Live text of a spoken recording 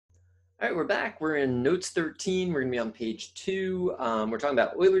All right, we're back. We're in Notes 13. We're going to be on page 2. We're talking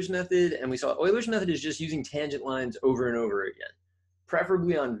about Euler's method, and we saw Euler's method is just using tangent lines over and over again,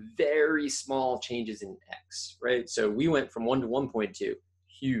 preferably on very small changes in x, right? So we went from 1 to 1.2,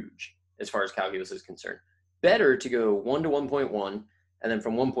 huge as far as calculus is concerned. Better to go 1 to 1.1, and then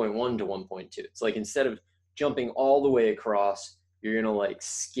from 1.1 to 1.2. It's like instead of jumping all the way across, you're going to like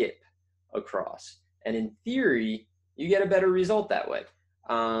skip across. And in theory, you get a better result that way.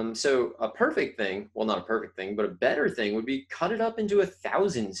 So a perfect thing, well, not a perfect thing, but a better thing would be cut it up into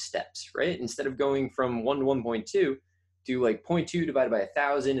 1,000 steps, right? Instead of going from 1 to 1.2, do like 0.2 divided by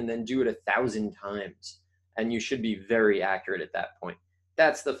 1,000 and then do it 1,000 times. And you should be very accurate at that point.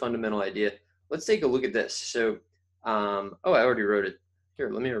 That's the fundamental idea. Let's take a look at this. So, oh, I already wrote it. Here,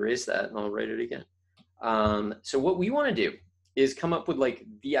 let me erase that and I'll write it again. So what we want to do is come up with like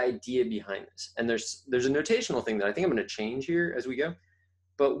the idea behind this. And there's a notational thing that I think I'm going to change here as we go.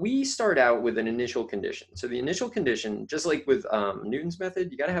 But we start out with an initial condition. So the initial condition, just like with Newton's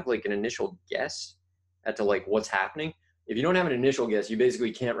method, you got to have like an initial guess at to like what's happening. If you don't have an initial guess, you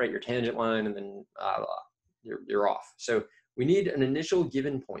basically can't write your tangent line, and then you're off. So we need an initial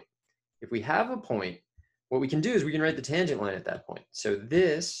given point. If we have a point, what we can do is we can write the tangent line at that point. So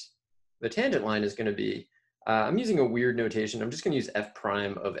the tangent line is going to be, I'm using a weird notation. I'm just going to use f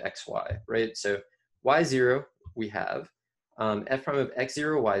prime of xy, right? So y0 we have. F prime of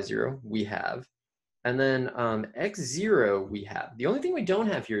x0, y0, we have. And then x0, we have. The only thing we don't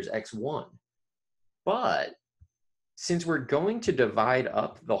have here is x1. But since we're going to divide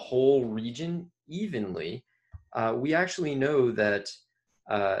up the whole region evenly, we actually know that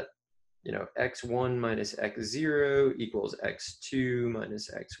x1 minus x0 equals x2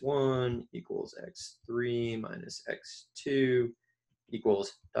 minus x1 equals x3 minus x2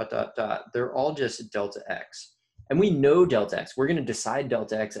 equals ... They're all just delta x. And we know delta x. We're going to decide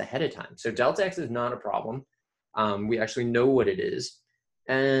delta x ahead of time. So delta x is not a problem. We actually know what it is.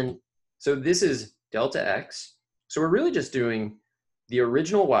 And so this is delta x. So we're really just doing the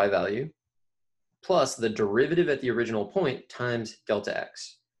original y value plus the derivative at the original point times delta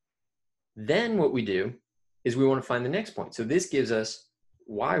x. Then what we do is we want to find the next point. So this gives us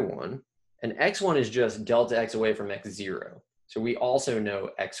y1, and x1 is just delta x away from x0. So we also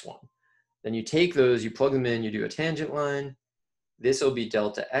know x1. Then you take those, you plug them in, you do a tangent line. This will be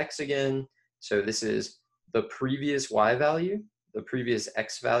delta x again. So this is the previous y value, the previous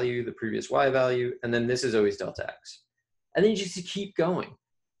x value, the previous y value, and then this is always delta x. And then you just keep going.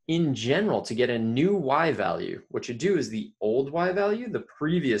 In general, to get a new y value, what you do is the old y value, the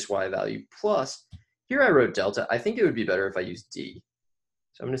previous y value, plus, here I wrote delta. I think it would be better if I used d.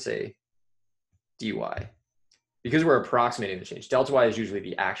 So I'm going to say dy. Because we're approximating the change. Delta y is usually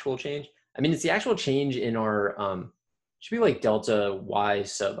the actual change. I mean, it's the actual change in our, should be like delta y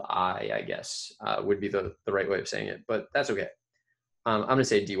sub I guess, would be the right way of saying it, but that's okay. I'm going to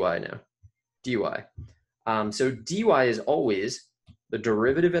say dy now, dy. So dy is always the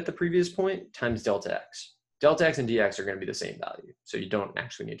derivative at the previous point times delta x. Delta x and dx are going to be the same value, so you don't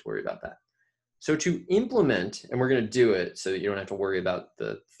actually need to worry about that. So to implement, and we're going to do it so that you don't have to worry about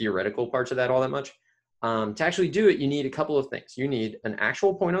the theoretical parts of that all that much, to actually do it, you need a couple of things. You need an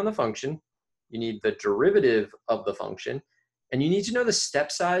actual point on the function, you need the derivative of the function, and you need to know the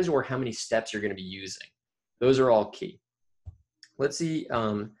step size or how many steps you're going to be using. Those are all key. Let's see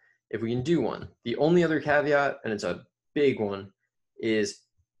if we can do one. The only other caveat, and it's a big one, is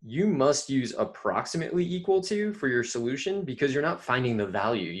you must use approximately equal to for your solution because you're not finding the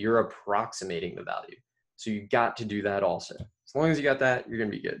value, you're approximating the value. So you got to do that also. As long as you got that, you're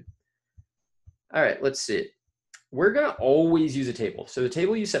going to be good. All right, let's see it. We're going to always use a table. So the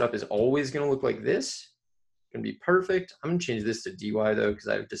table you set up is always going to look like this. It's going to be perfect. I'm going to change this to dy though, because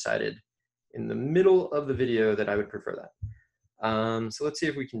I've decided in the middle of the video that I would prefer that. So let's see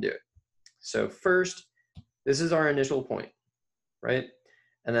if we can do it. So first, this is our initial point, right?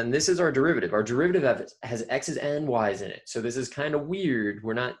 And then this is our derivative. Our derivative has x's and y's in it. So this is kind of weird.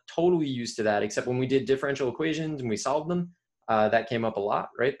 We're not totally used to that, except when we did differential equations and we solved them. That came up a lot,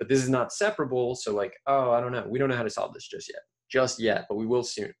 right? But this is not separable, so like, oh, I don't know. We don't know how to solve this just yet, but we will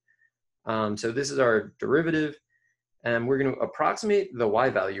soon. So this is our derivative, and we're going to approximate the y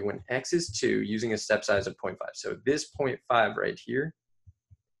value when x is 2 using a step size of 0.5. So this 0.5 right here,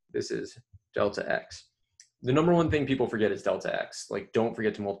 this is delta x. The number one thing people forget is delta x. Like, don't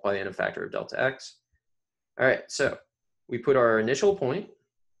forget to multiply in a factor of delta x. All right, so we put our initial point.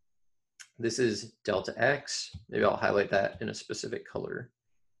 This is delta x. Maybe I'll highlight that in a specific color.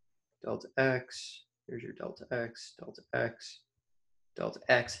 Delta x, here's your delta x, delta x, delta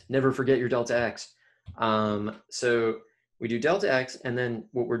x. Never forget your delta x. So we do delta x, and then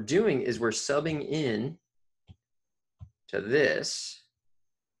what we're doing is we're subbing in to this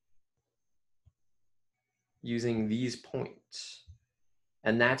using these points.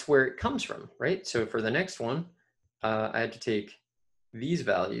 And that's where it comes from, right? So for the next one, I had to take these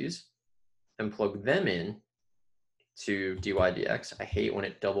values and plug them in to dy dx. I hate when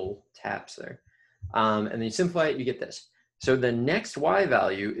it double taps there. And then you simplify it, you get this. So the next y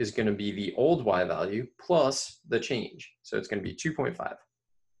value is going to be the old y value plus the change. So it's going to be 2.5.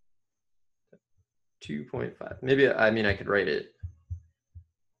 2.5. Maybe, I mean, I could write it.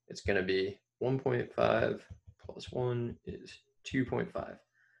 It's going to be 1.5 plus 1 is 2.5. All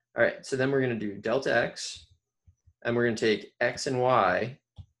right, so then we're going to do delta x, and we're going to take x and y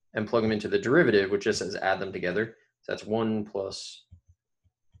and plug them into the derivative, which just says add them together. So that's 1 plus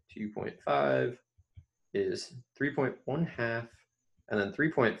 2.5 is 3.1 half, and then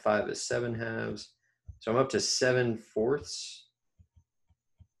 3.5 is 7 halves. So I'm up to 7/4,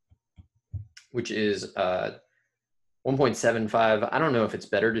 which is 1.75. I don't know if it's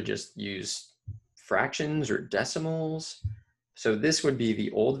better to just use fractions or decimals. So this would be the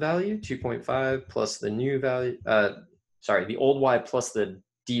old value, 2.5, plus the new value, sorry, the old y plus the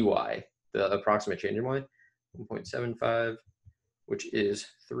dy, the approximate change in y, 1.75, which is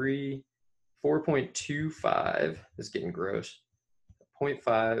 4.25, this is getting gross,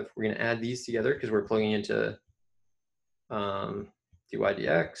 0.5, we're gonna add these together because we're plugging into dy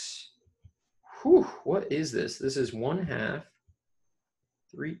dx. Whew, what is this? This is 1/2,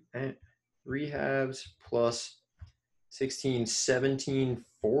 3 halves plus 16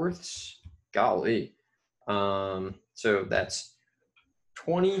 17/4. Golly. So that's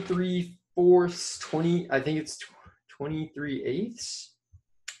 23/4, 20, I think it's 23/8.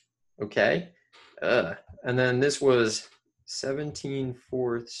 Okay. And then this was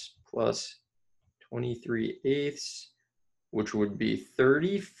 17/4 plus 23/8, which would be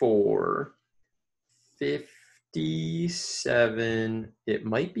 34/57. It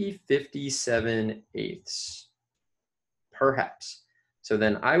might be 57/8, perhaps. So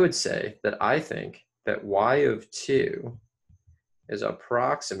then I would say that I think that y of 2 is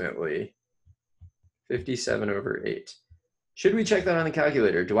approximately 57/8. Should we check that on the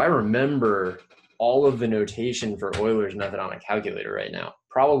calculator? Do I remember all of the notation for Euler's method on a calculator right now?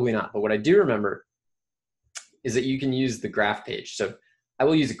 Probably not, but what I do remember is that you can use the graph page. So I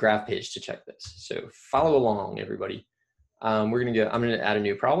will use a graph page to check this. So follow along, everybody. I'm gonna add a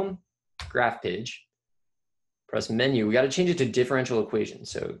new problem, graph page, press menu. We gotta change it to differential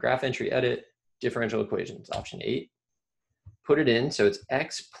equations. So graph entry edit, differential equations, option 8. Put it in, so it's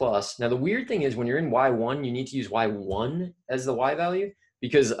x plus. Now the weird thing is when you're in y1, you need to use y1 as the y value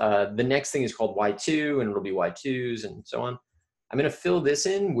because the next thing is called y2 and it'll be y2s and so on. I'm gonna fill this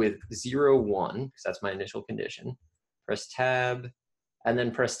in with 0, 1, because that's my initial condition. Press tab, and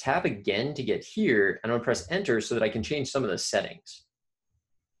then press tab again to get here, and I'm gonna press enter so that I can change some of the settings.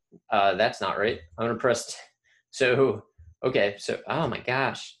 That's not right. I'm gonna press, okay, so, oh my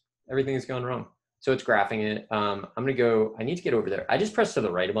gosh, everything is going wrong. So it's graphing it. I'm gonna go, I need to get over there. I just pressed to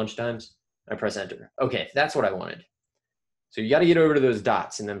the right a bunch of times, and I press enter. Okay, that's what I wanted. So you gotta get over to those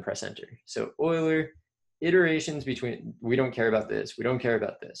dots and then press enter. So Euler, iterations between, we don't care about this, we don't care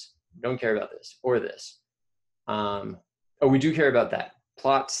about this, we don't care about this, or this. Oh, we do care about that.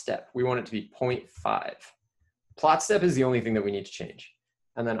 Plot step, we want it to be 0.5. Plot step is the only thing that we need to change.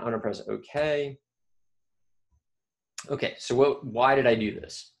 And then I'm gonna press okay. Okay, so why did I do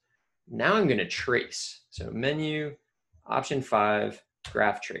this? Now I'm gonna trace. So menu, option 5,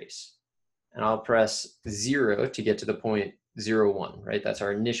 graph trace. And I'll press 0 to get to the point 0, 1, right? That's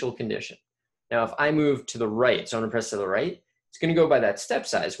our initial condition. Now, if I move to the right, so I'm gonna press to the right, it's gonna go by that step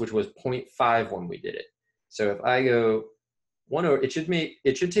size, which was 0.5 when we did it. So if I go 1 over, it should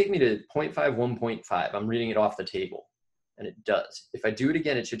take me to 0.5, 1.5. I'm reading it off the table, and it does. If I do it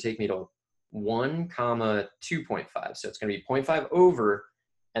again, it should take me to 1, 2.5. So it's gonna be 0.5 over,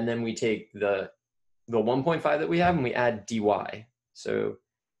 and then we take the 1.5 that we have and we add dy. So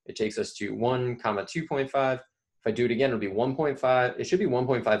it takes us to 1, 2.5. If I do it again, it'll be 1.5. It should be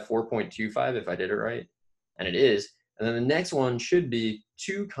 1.5, 4.25 if I did it right, and it is. And then the next one should be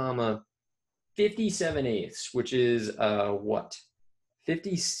 2, 57/8, which is what?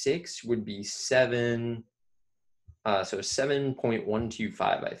 56 would be 7, so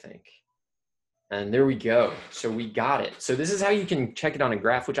 7.125, I think. And there we go. So we got it. So this is how you can check it on a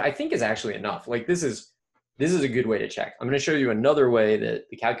graph, which I think is actually enough. Like this is a good way to check. I'm going to show you another way that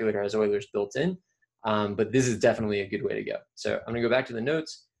the calculator has Euler's built in, but this is definitely a good way to go. So I'm going to go back to the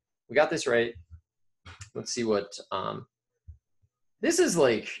notes. We got this right. Let's see what this is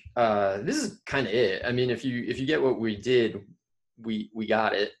like, this is kind of it. I mean, if you get what we did, we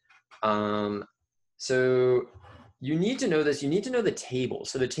got it. So you need to know this. You need to know the table.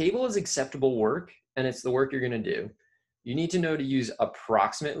 So the table is acceptable work, and it's the work you're going to do. You need to know to use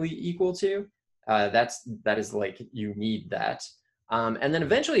approximately equal to. That is like, you need that. And then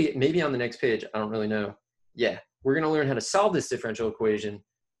eventually, maybe on the next page, I don't really know. Yeah, we're going to learn how to solve this differential equation,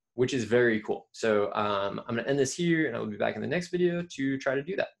 which is very cool. So I'm going to end this here, and I will be back in the next video to try to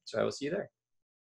do that. So I will see you there.